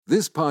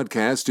This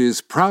podcast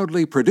is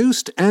proudly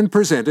produced and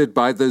presented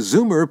by the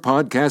Zoomer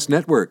Podcast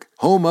Network,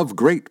 home of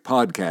great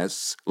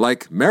podcasts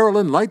like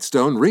Marilyn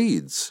Lightstone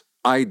Reads,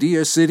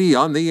 Idea City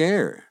on the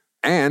Air,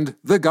 and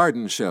The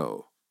Garden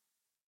Show.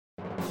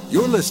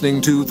 You're listening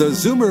to the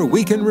Zoomer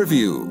Week in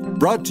Review,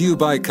 brought to you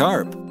by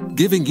CARP,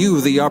 giving you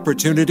the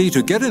opportunity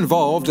to get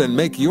involved and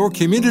make your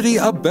community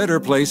a better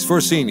place for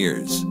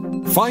seniors.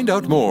 Find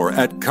out more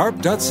at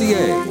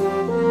carp.ca.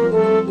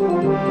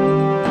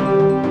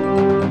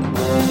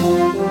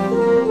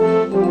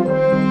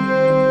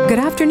 Good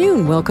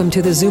afternoon. Welcome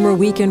to the Zoomer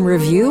Week in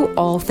Review,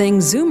 all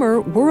things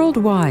Zoomer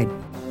worldwide.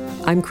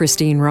 I'm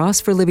Christine Ross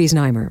for Libby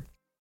Znaimer.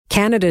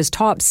 Canada's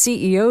top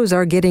CEOs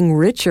are getting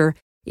richer.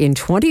 In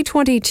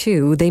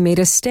 2022, they made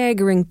a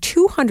staggering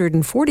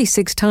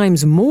 246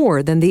 times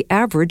more than the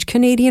average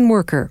Canadian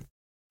worker.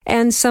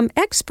 And some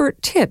expert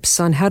tips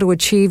on how to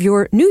achieve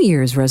your New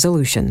Year's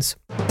resolutions.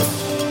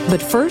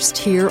 But first,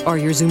 here are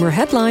your Zoomer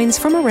headlines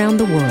from around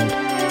the world.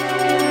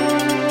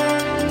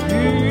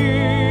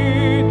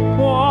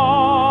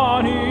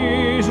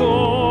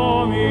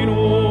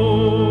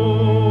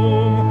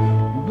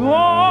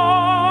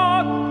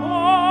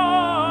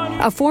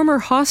 A former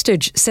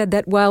hostage said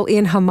that while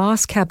in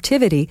Hamas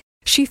captivity,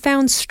 she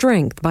found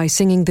strength by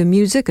singing the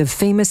music of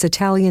famous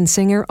Italian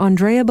singer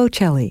Andrea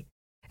Bocelli.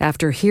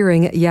 After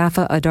hearing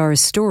Yafa Adar's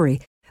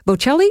story,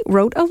 Bocelli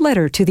wrote a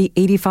letter to the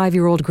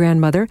 85-year-old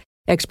grandmother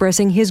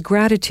expressing his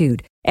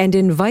gratitude and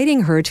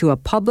inviting her to a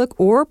public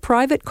or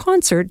private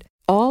concert,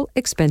 all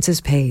expenses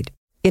paid.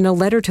 In a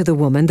letter to the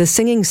woman, the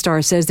singing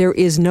star says there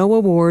is no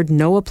award,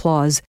 no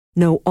applause,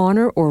 no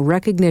honor or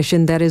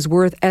recognition that is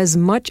worth as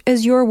much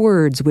as your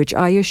words, which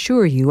I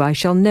assure you I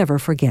shall never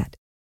forget.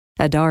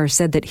 Adar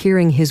said that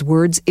hearing his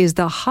words is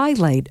the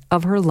highlight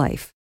of her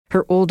life.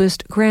 Her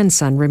oldest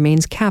grandson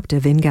remains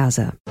captive in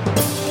Gaza.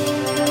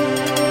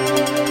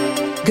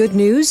 Good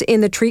news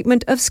in the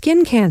treatment of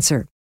skin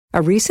cancer.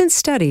 A recent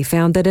study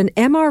found that an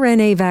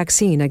mRNA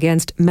vaccine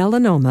against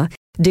melanoma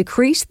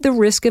decreased the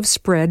risk of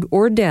spread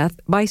or death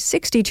by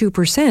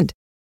 62%.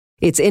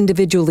 It's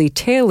individually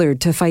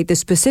tailored to fight the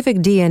specific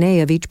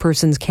DNA of each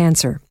person's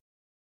cancer.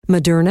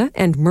 Moderna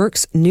and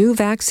Merck's new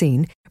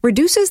vaccine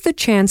reduces the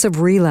chance of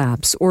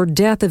relapse or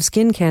death of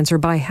skin cancer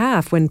by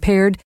half when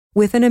paired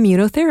with an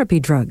immunotherapy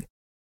drug.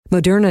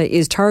 Moderna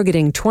is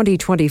targeting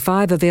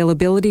 2025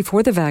 availability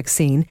for the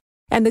vaccine,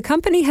 and the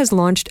company has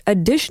launched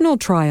additional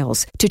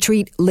trials to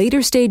treat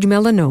later-stage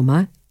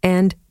melanoma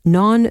and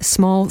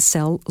non-small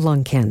cell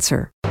lung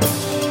cancer.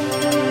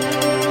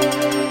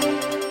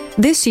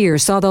 This year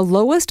saw the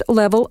lowest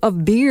level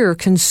of beer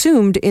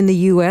consumed in the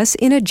U.S.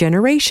 in a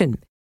generation.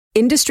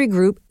 Industry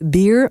group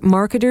Beer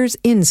Marketers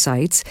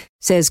Insights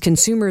says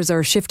consumers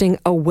are shifting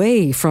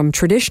away from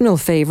traditional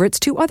favorites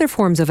to other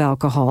forms of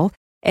alcohol,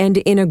 and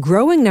in a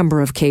growing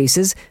number of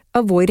cases,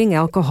 avoiding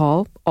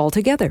alcohol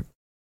altogether.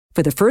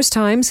 For the first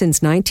time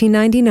since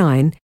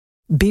 1999,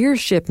 beer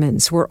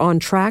shipments were on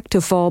track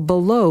to fall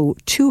below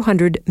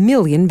 200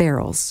 million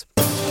barrels.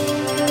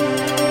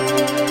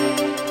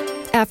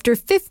 After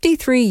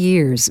 53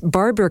 years,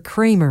 Barbara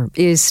Kramer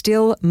is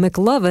still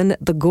McLovin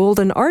the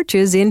Golden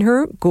Arches in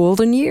her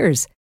golden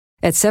years.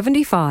 At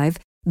 75,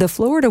 the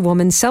Florida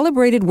woman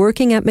celebrated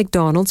working at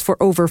McDonald's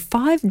for over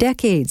 5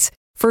 decades,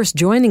 first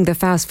joining the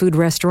fast food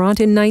restaurant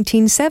in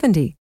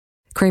 1970.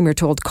 Kramer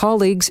told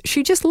colleagues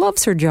she just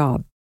loves her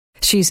job.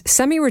 She's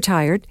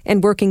semi-retired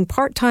and working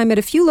part-time at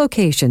a few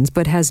locations,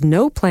 but has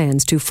no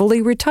plans to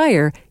fully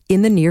retire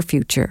in the near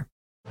future.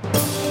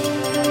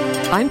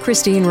 I'm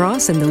Christine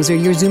Ross, and those are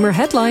your Zoomer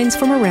headlines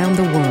from around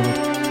the world.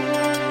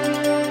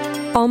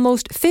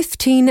 Almost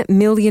 $15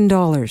 million.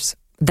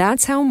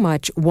 That's how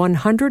much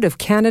 100 of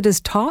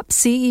Canada's top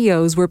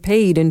CEOs were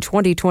paid in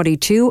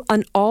 2022,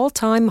 an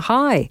all-time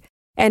high.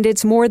 And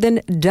it's more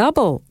than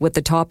double what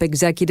the top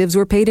executives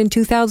were paid in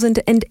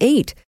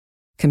 2008.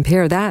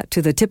 Compare that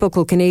to the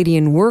typical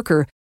Canadian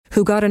worker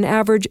who got an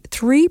average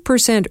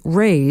 3%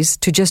 raise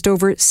to just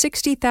over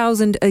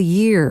 $60,000 a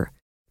year.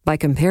 By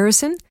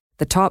comparison,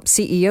 the top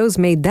CEOs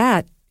made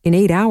that in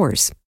 8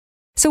 hours.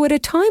 So at a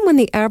time when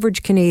the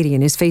average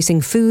Canadian is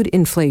facing food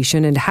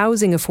inflation and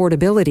housing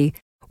affordability,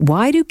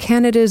 why do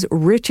Canada's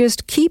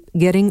richest keep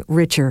getting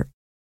richer?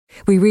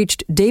 We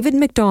reached David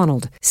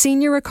Macdonald,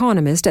 senior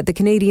economist at the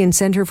Canadian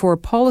Centre for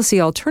Policy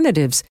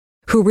Alternatives,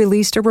 who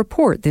released a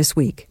report this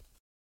week.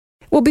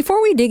 Well,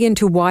 before we dig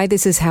into why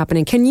this is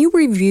happening, can you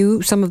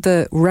review some of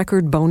the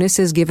record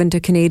bonuses given to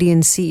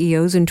Canadian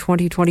CEOs in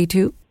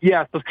 2022?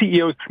 Yeah, so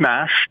CEOs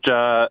smashed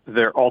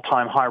their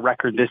all-time high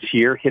record this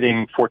year,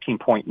 hitting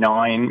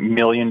 $14.9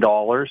 million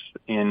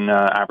in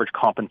average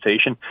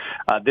compensation.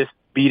 This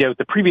beat out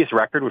the previous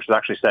record, which was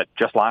actually set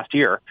just last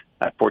year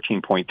at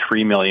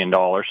 $14.3 million.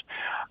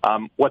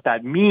 What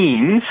that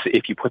means,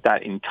 if you put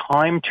that in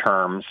time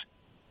terms,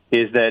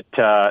 is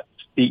that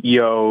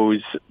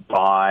CEOs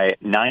by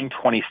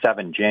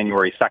 9/27,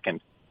 January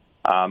 2nd,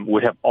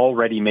 would have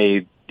already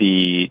made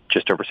the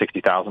just over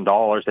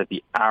 $60,000 that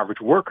the average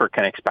worker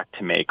can expect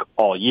to make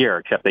all year,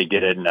 except they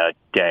did it in a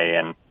day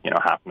and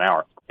half an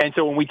hour. And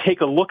so when we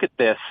take a look at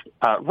this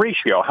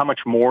ratio, how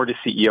much more do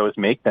CEOs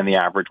make than the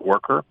average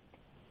worker?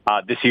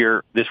 This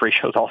year, this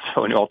ratio is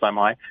also an all-time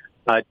high.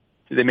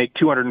 They make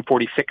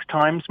 246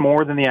 times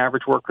more than the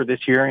average worker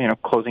this year,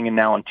 closing in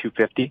now on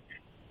 250.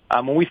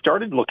 When we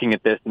started looking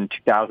at this in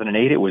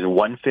 2008, it was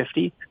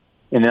 150.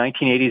 In the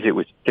 1980s, it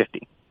was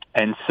 50.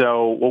 And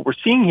so what we're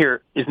seeing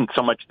here isn't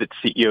so much that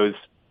CEOs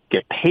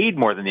get paid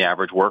more than the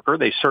average worker.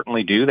 They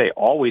certainly do. They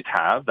always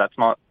have. That's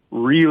not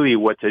really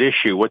what's at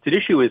issue. What's at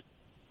issue is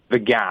the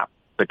gap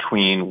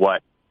between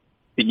what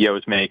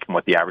CEOs make and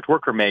what the average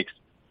worker makes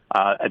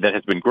that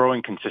has been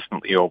growing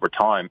consistently over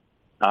time.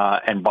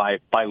 And by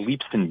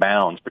leaps and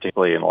bounds,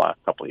 particularly in the last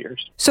couple of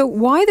years. So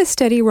why the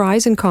steady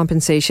rise in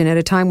compensation at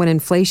a time when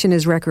inflation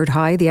is record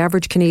high, the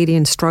average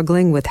Canadian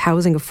struggling with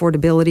housing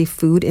affordability,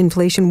 food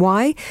inflation?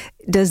 Why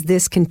does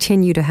this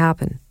continue to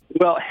happen?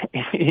 Well,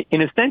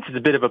 in a sense, it's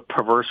a bit of a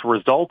perverse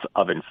result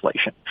of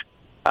inflation.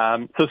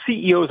 So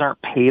CEOs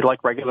aren't paid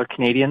like regular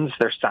Canadians.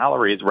 Their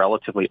salary is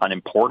relatively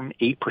unimportant.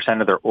 8%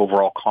 of their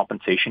overall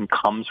compensation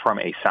comes from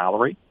a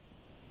salary.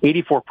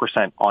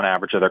 84% on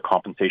average of their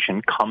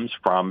compensation comes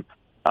from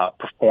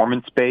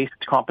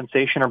performance-based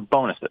compensation or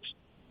bonuses.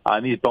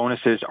 These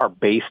bonuses are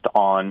based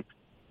on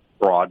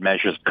broad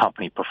measures of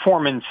company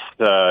performance,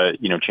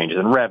 changes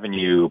in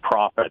revenue,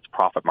 profits,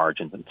 profit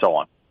margins, and so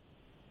on.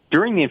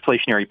 During the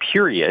inflationary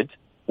period,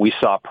 we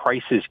saw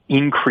prices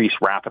increase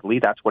rapidly.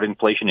 That's what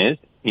inflation is,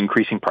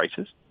 increasing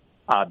prices.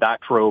 That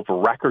drove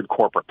record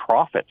corporate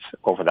profits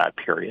over that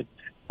period.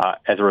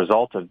 As a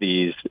result of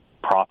these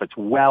profits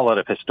well out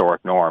of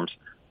historic norms,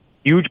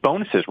 huge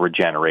bonuses were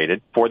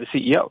generated for the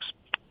CEOs.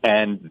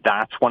 And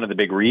that's one of the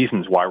big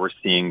reasons why we're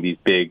seeing these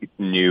big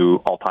new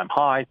all-time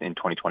highs in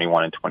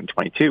 2021 and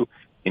 2022.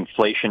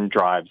 Inflation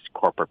drives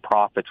corporate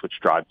profits, which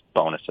drives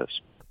bonuses.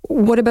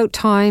 What about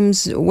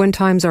times when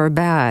times are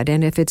bad?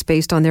 And if it's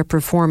based on their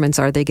performance,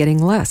 are they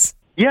getting less?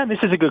 Yeah, this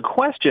is a good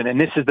question. And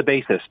this is the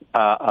basis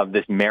of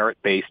this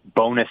merit-based,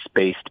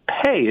 bonus-based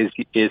pay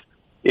is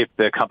if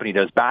the company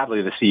does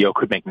badly, the CEO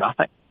could make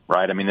nothing,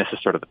 right? I mean, this is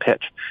sort of the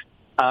pitch.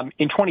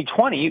 In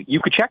 2020, you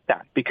could check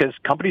that because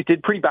companies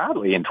did pretty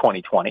badly in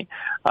 2020.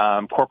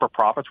 Corporate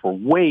profits were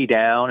way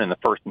down in the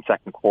first and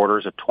second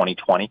quarters of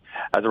 2020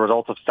 as a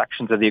result of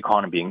sections of the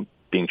economy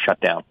being shut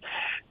down.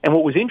 And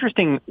what was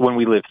interesting when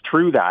we lived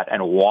through that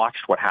and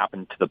watched what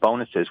happened to the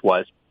bonuses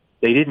was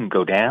they didn't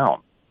go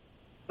down.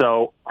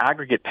 So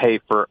average pay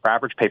for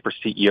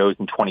CEOs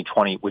in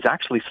 2020 was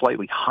actually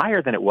slightly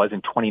higher than it was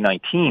in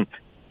 2019,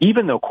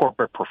 even though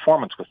corporate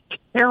performance was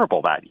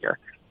terrible that year.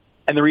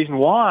 And the reason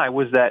why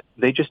was that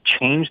they just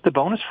changed the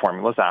bonus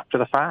formulas after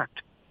the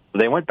fact.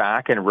 They went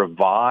back and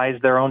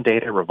revised their own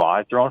data,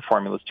 revised their own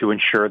formulas to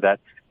ensure that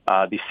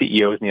the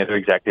CEOs and the other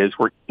executives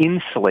were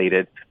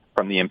insulated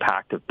from the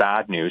impact of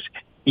bad news,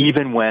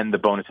 even when the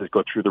bonuses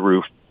go through the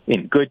roof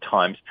in good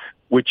times,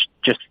 which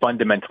just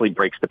fundamentally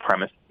breaks the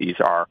premise these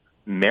are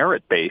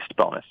merit-based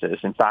bonuses.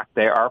 In fact,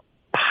 they are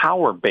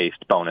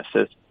power-based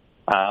bonuses,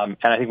 and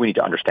I think we need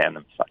to understand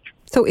them as such.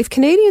 So if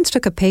Canadians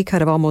took a pay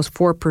cut of almost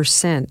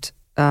 4%,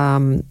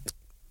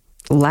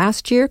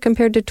 last year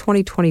compared to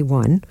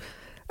 2021,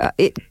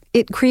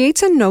 it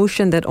creates a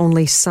notion that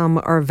only some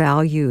are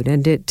valued,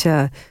 and it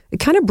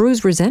kind of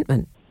brews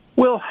resentment.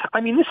 Well,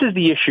 I mean, this is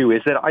the issue,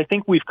 is that I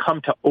think we've come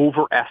to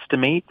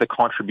overestimate the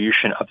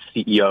contribution of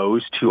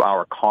CEOs to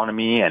our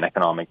economy and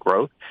economic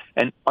growth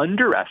and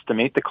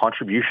underestimate the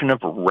contribution of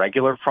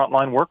regular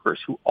frontline workers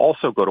who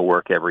also go to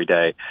work every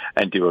day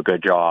and do a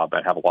good job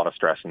and have a lot of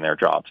stress in their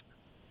jobs.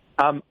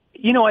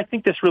 I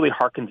think this really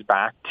harkens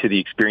back to the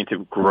experience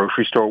of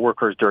grocery store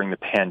workers during the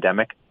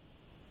pandemic.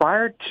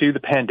 Prior to the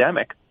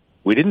pandemic,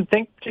 we didn't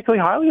think particularly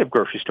highly of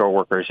grocery store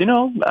workers. They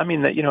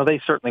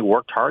certainly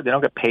worked hard. They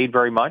don't get paid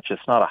very much.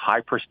 It's not a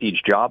high prestige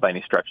job by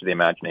any stretch of the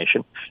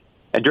imagination.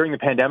 And during the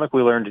pandemic,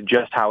 we learned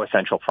just how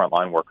essential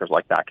frontline workers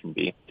like that can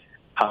be.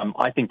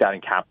 I think that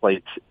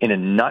encapsulates in a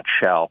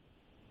nutshell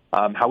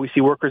how we see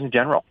workers in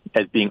general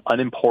as being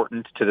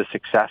unimportant to the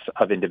success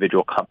of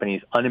individual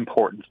companies,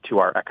 unimportant to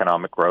our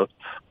economic growth,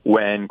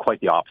 when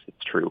quite the opposite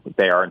is true.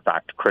 They are, in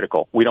fact,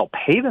 critical. We don't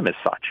pay them as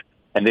such,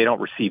 and they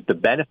don't receive the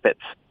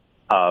benefits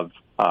of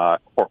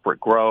corporate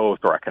growth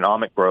or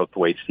economic growth the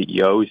way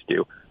CEOs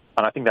do.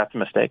 And I think that's a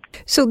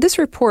mistake. So this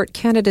report,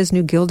 Canada's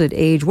New Gilded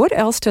Age, what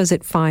else does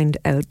it find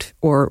out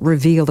or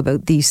reveal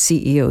about these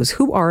CEOs?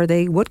 Who are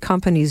they? What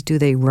companies do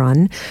they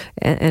run?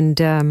 And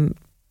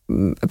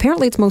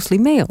apparently it's mostly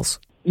males.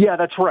 Yeah,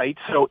 that's right.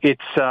 So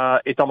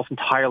it's almost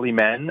entirely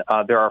men.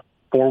 There are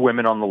 4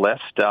 women on the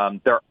list.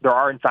 There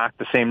are, in fact,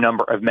 the same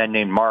number of men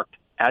named Mark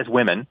as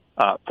women,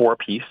 4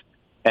 apiece.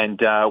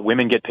 And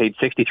women get paid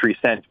 63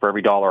 cents for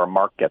every dollar a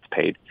Mark gets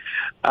paid.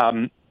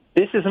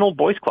 This is an old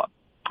boys club.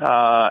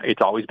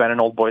 It's always been an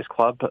old boys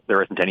club.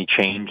 There isn't any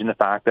change in the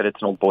fact that it's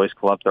an old boys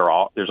club.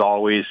 There's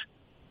always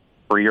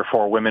 3 or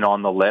 4 women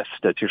on the list.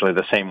 It's usually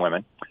the same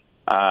women.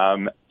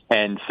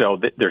 And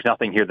so there's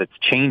nothing here that's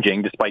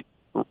changing, despite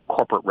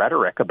corporate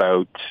rhetoric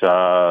about,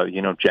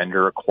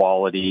 gender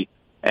equality,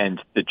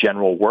 and the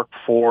general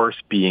workforce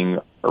being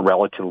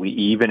relatively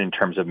even in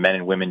terms of men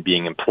and women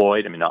being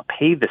employed. I mean, not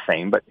paid the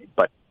same, but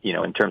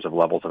in terms of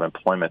levels of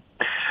employment.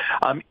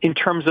 In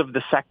terms of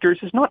the sectors,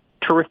 it's not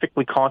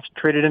terrifically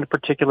concentrated in a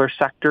particular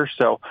sector.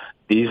 So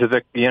these are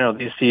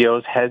these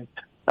CEOs head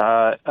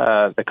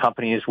the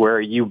companies where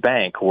you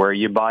bank, where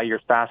you buy your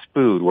fast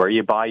food, where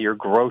you buy your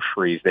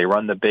groceries. They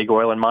run the big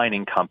oil and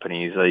mining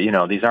companies.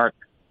 These aren't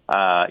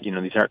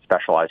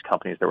specialized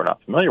companies that we're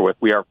not familiar with.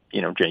 We are,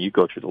 Jay, you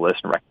go through the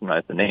list and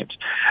recognize the names.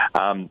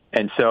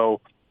 These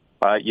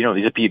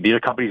are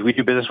companies we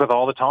do business with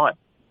all the time.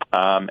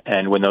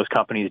 And when those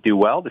companies do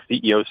well, the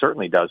CEO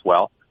certainly does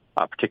well,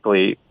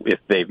 particularly if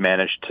they've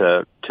managed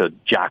to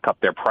jack up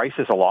their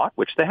prices a lot,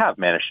 which they have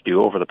managed to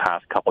do over the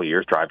past couple of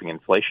years, driving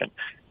inflation.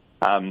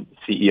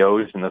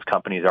 CEOs in those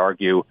companies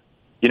argue,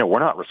 we're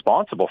not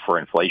responsible for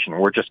inflation.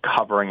 We're just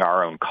covering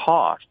our own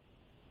costs,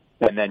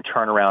 and then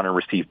turn around and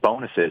receive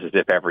bonuses as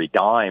if every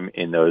dime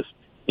in those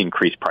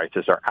increased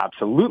prices are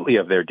absolutely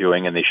of their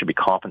doing, and they should be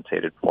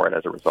compensated for it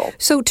as a result.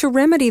 So to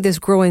remedy this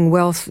growing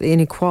wealth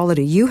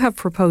inequality, you have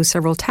proposed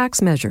several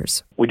tax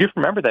measures. We do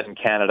remember that in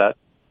Canada,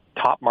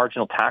 top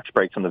marginal tax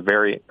breaks on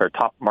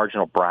top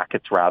marginal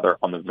brackets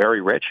on the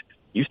very rich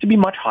used to be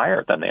much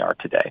higher than they are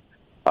today.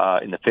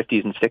 In the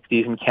 50s and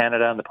 60s in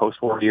Canada in the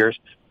post-war years,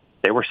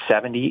 they were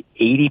 70,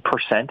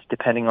 80%,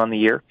 depending on the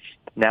year.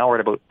 Now we're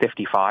at about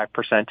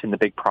 55% in the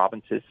big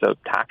provinces. So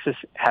taxes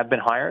have been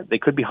higher. They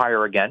could be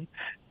higher again.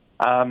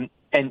 And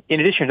in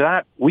addition to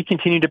that, we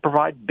continue to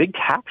provide big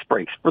tax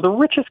breaks for the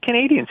richest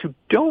Canadians who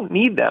don't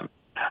need them.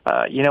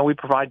 We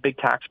provide big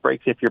tax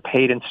breaks if you're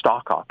paid in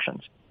stock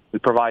options. We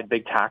provide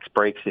big tax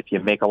breaks if you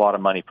make a lot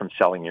of money from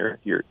selling your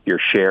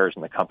shares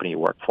in the company you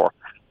work for.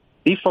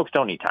 These folks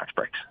don't need tax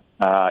breaks.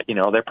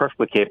 They're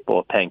perfectly capable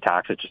of paying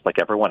taxes just like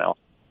everyone else.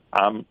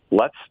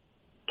 Let's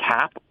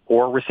cap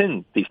or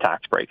rescind these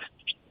tax breaks.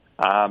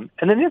 And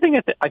then the other thing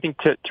I think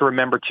to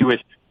remember too is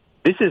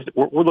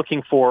what we're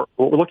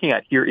looking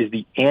at here is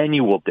the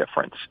annual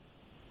difference.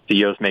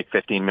 CEOs make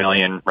 $15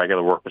 million,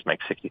 regular workers make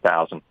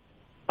 $60,000.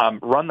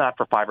 Run that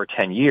for 5 or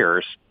 10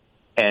 years,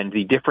 and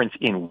the difference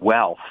in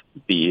wealth,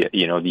 the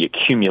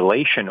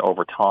accumulation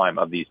over time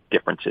of these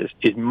differences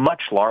is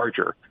much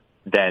larger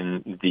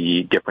than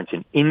the difference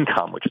in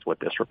income, which is what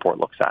this report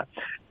looks at.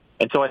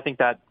 And so I think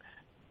that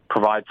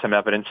provides some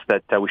evidence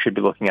that we should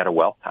be looking at a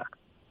wealth tax.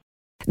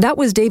 That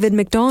was David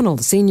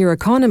Macdonald, senior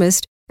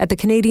economist at the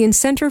Canadian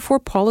Centre for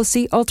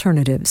Policy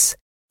Alternatives.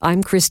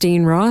 I'm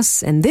Christine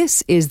Ross, and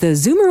this is the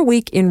Zoomer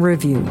Week in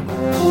Review.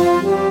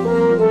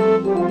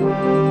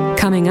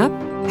 Coming up,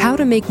 how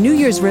to make New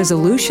Year's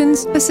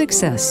resolutions a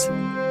success.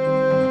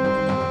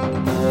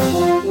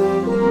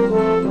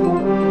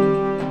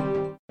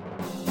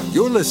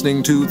 You're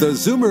listening to the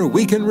Zoomer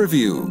Week in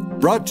Review,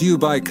 brought to you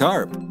by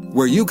CARP,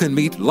 where you can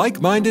meet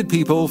like-minded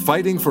people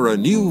fighting for a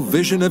new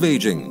vision of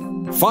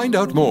aging. Find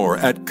out more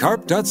at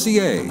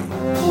carp.ca.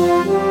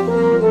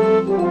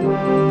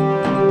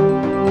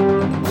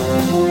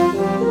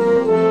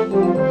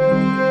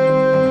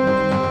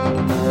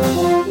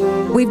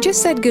 We've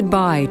just said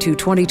goodbye to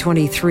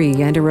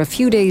 2023 and are a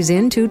few days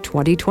into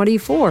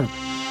 2024.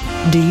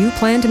 Do you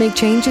plan to make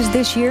changes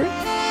this year?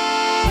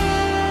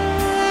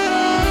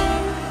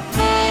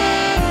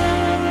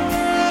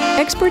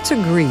 Experts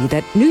agree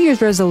that New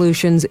Year's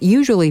resolutions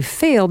usually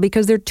fail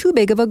because they're too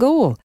big of a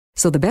goal.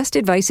 So the best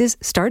advice is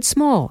start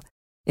small.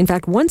 In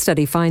fact, one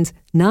study finds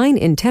 9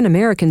 in 10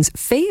 Americans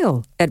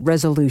fail at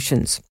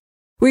resolutions.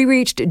 We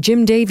reached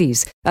Jim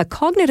Davies, a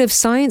cognitive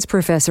science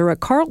professor at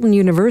Carleton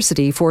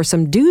University, for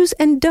some do's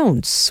and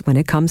don'ts when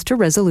it comes to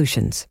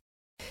resolutions.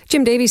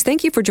 Jim Davies,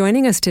 thank you for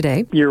joining us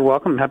today. You're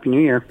welcome. Happy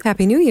New Year.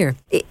 Happy New Year.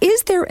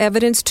 Is there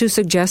evidence to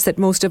suggest that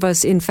most of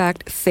us, in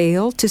fact,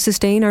 fail to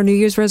sustain our New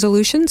Year's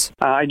resolutions?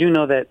 I do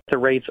know that the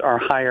rates are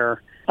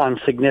higher on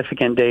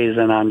significant days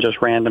than on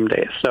just random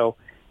days. So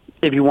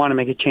if you want to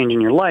make a change in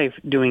your life,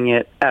 doing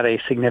it at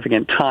a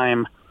significant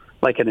time,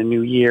 like at a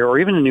new year or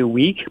even a new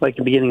week, like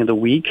the beginning of the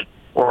week,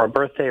 or a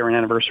birthday or an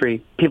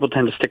anniversary, people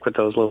tend to stick with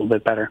those a little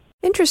bit better.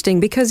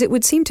 Interesting, because it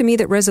would seem to me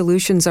that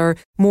resolutions are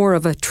more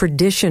of a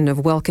tradition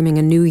of welcoming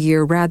a new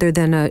year rather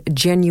than a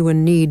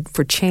genuine need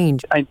for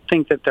change. I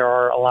think that there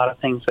are a lot of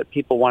things that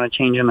people want to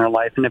change in their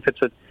life, and if it's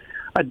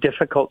a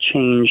difficult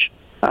change,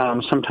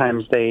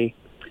 sometimes they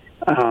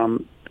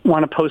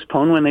want to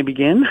postpone when they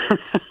begin.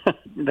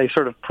 They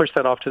sort of push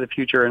that off to the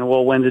future, and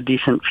when's a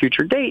decent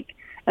future date?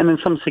 And then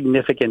some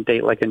significant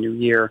date like a new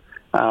year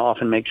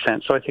often makes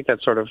sense. So I think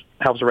that sort of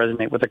helps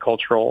resonate with the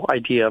cultural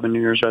idea of a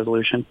New Year's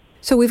resolution.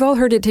 So we've all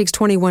heard it takes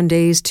 21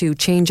 days to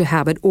change a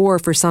habit or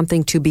for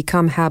something to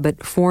become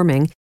habit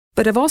forming.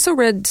 But I've also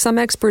read some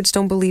experts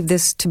don't believe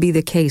this to be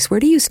the case. Where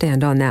do you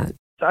stand on that?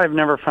 I've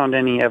never found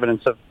any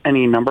evidence of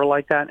any number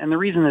like that. And the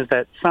reason is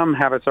that some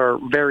habits are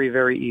very,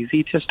 very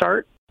easy to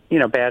start.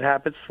 Bad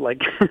habits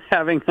like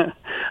having a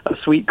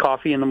sweet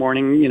coffee in the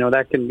morning,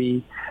 that can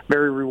be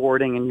very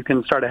rewarding, and you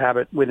can start a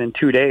habit within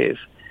 2 days.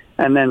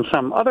 And then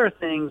some other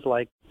things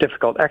like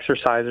difficult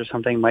exercise or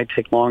something might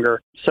take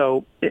longer.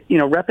 So,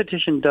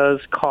 repetition does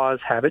cause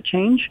habit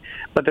change,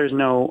 but there's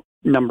no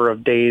number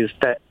of days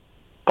that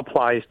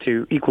applies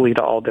to equally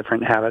to all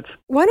different habits.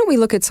 Why don't we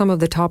look at some of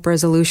the top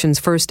resolutions?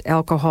 First,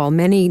 alcohol.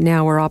 Many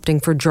now are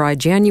opting for dry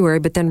January,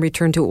 but then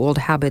return to old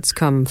habits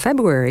come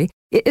February.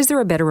 Is there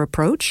a better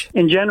approach?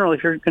 In general,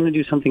 if you're going to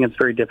do something that's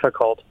very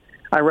difficult,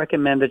 I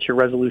recommend that your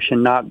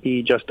resolution not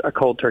be just a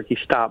cold turkey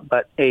stop,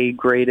 but a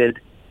graded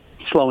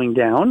slowing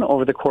down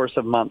over the course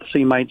of months. So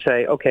you might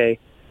say, okay,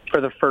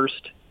 for the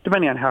first,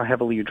 depending on how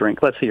heavily you drink,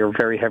 let's say you're a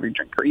very heavy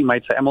drinker, you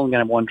might say, I'm only going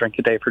to have one drink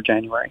a day for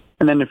January.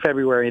 And then in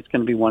February, it's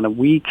going to be one a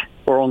week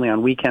or only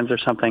on weekends or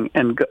something.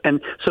 And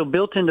so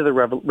built into the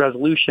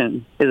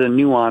resolution is a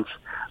nuance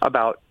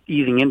about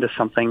easing into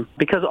something,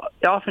 because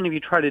often if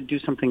you try to do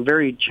something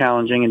very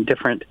challenging and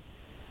different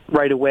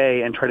right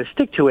away and try to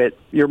stick to it,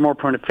 you're more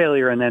prone to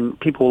failure, and then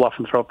people will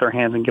often throw up their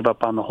hands and give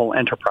up on the whole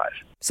enterprise.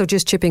 So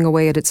just chipping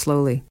away at it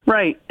slowly.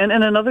 Right. And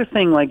another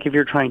thing, like if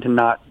you're trying to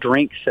not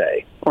drink,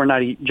 say, or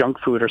not eat junk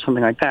food or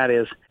something like that,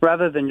 is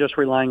rather than just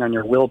relying on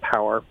your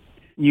willpower,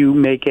 you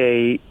make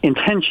a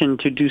intention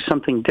to do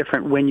something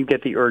different when you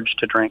get the urge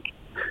to drink.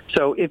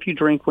 So if you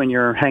drink when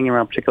you're hanging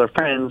around particular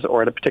friends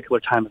or at a particular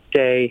time of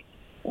day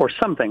or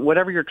something,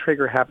 whatever your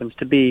trigger happens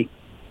to be,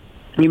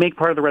 you make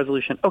part of the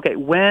resolution, okay,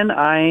 when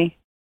I'm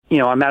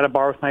at a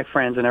bar with my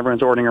friends and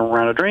everyone's ordering a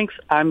round of drinks,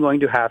 I'm going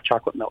to have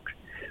chocolate milk,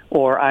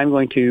 or I'm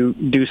going to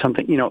do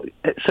something,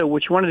 So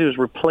what you want to do is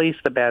replace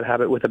the bad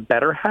habit with a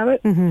better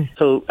habit. Mm-hmm.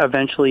 So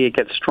eventually it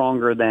gets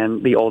stronger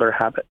than the older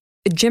habit.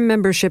 Gym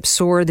memberships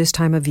soar this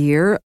time of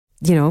year.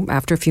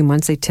 After a few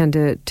months, they tend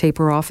to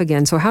taper off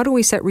again. So how do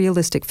we set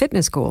realistic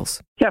fitness goals?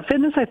 Yeah,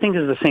 fitness, I think,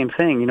 is the same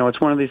thing. It's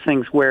one of these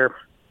things where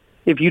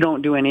if you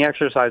don't do any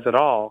exercise at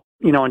all,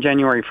 on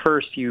January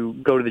 1st, you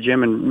go to the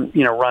gym and,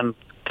 run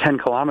 10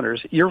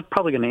 kilometers, you're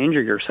probably going to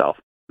injure yourself.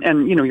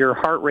 And, your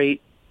heart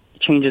rate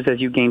changes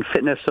as you gain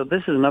fitness. So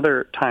this is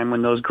another time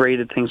when those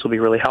graded things will be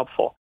really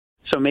helpful.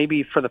 So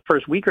maybe for the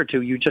first week or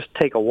two, you just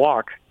take a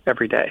walk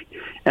every day.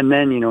 And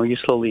then, you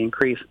slowly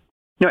increase.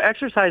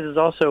 Exercise is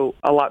also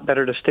a lot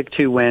better to stick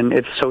to when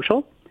it's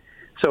social.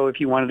 So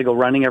if you wanted to go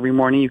running every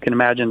morning, you can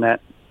imagine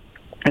that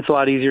it's a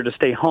lot easier to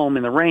stay home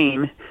in the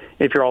rain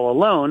if you're all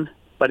alone.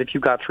 But if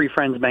you've got 3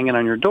 friends banging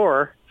on your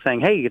door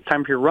saying, hey, it's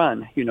time for your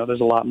run,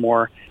 there's a lot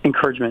more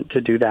encouragement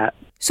to do that.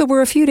 So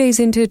we're a few days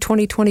into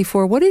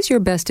 2024. What is your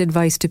best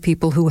advice to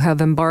people who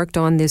have embarked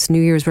on this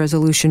New Year's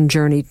resolution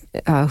journey,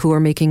 who are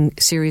making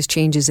serious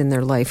changes in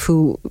their life,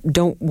 who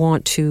don't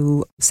want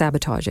to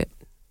sabotage it?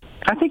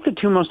 I think the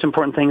 2 most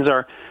important things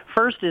are,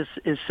 first is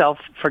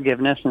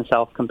self-forgiveness and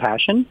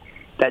self-compassion.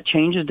 That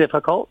change is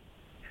difficult.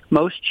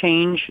 Most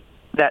change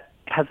that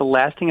has a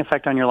lasting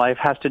effect on your life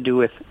has to do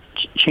with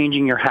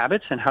changing your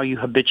habits and how you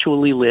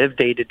habitually live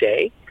day to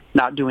day,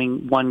 not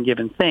doing one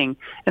given thing.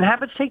 And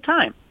habits take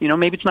time.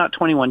 Maybe it's not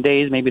 21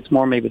 days, maybe it's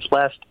more, maybe it's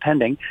less,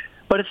 depending,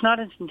 but it's not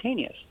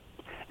instantaneous.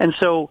 And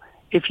so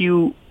if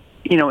in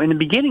the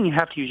beginning you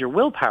have to use your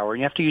willpower,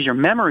 you have to use your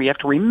memory, you have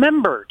to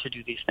remember to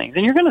do these things,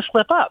 and you're going to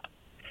slip up.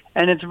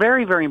 And it's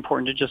very, very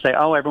important to just say,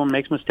 oh, everyone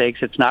makes mistakes.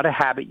 It's not a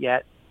habit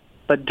yet,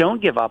 but don't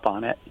give up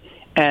on it.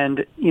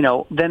 And,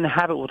 then the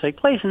habit will take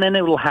place, and then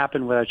it will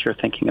happen without your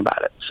thinking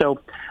about it. So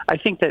I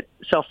think that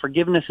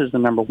self-forgiveness is the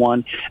number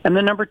 1. And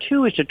the number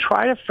 2 is to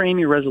try to frame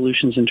your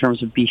resolutions in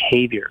terms of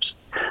behaviors.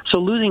 So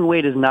losing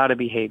weight is not a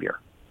behavior,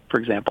 for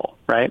example,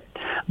 right?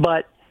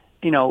 But,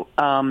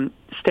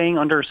 staying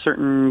under a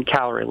certain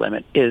calorie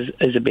limit is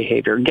a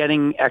behavior.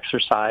 Getting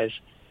exercise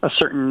a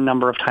certain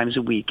number of times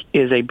a week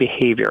is a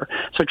behavior.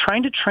 So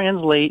trying to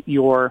translate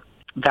your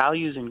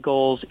values and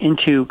goals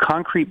into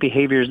concrete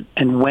behaviors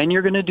and when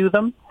you're going to do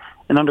them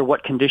and under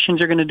what conditions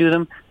you're going to do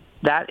them,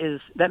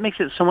 that makes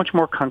it so much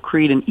more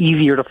concrete and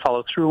easier to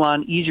follow through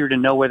on, easier to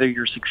know whether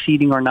you're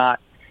succeeding or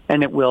not,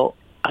 and it will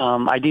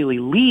ideally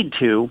lead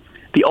to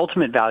the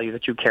ultimate value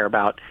that you care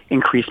about: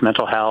 increased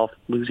mental health,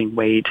 losing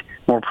weight,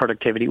 more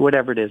productivity,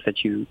 whatever it is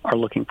that you are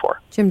looking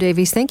for. Jim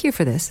Davies, thank you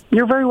for this.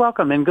 You're very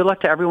welcome, and good luck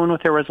to everyone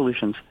with their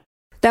resolutions.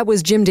 That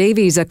was Jim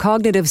Davies, a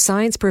cognitive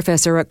science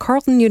professor at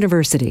Carleton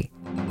University.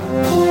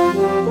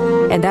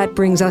 And that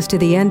brings us to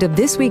the end of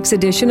this week's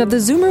edition of the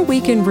Zoomer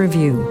Week in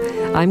Review.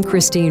 I'm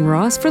Christine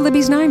Ross for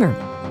Libby Znaimer.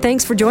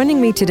 Thanks for joining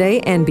me today,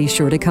 and be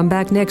sure to come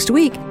back next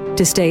week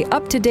to stay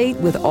up to date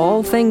with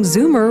all things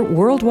Zoomer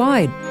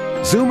worldwide.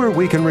 Zoomer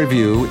Week in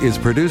Review is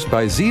produced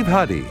by Zeev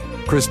Hadi,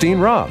 Christine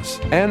Ross,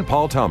 and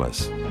Paul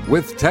Thomas,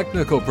 with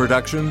technical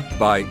production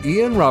by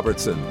Ian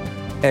Robertson.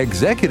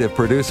 Executive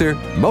producer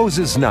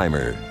Moses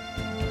Znaimer.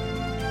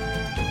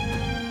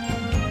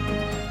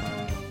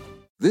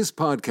 This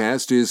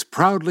podcast is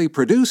proudly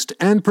produced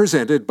and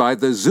presented by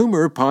the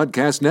Zoomer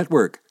Podcast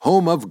Network,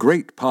 home of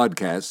great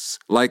podcasts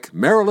like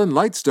Marilyn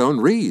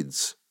Lightstone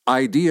Reads,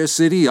 Idea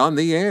City on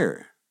the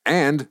Air,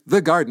 and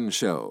The Garden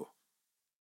Show.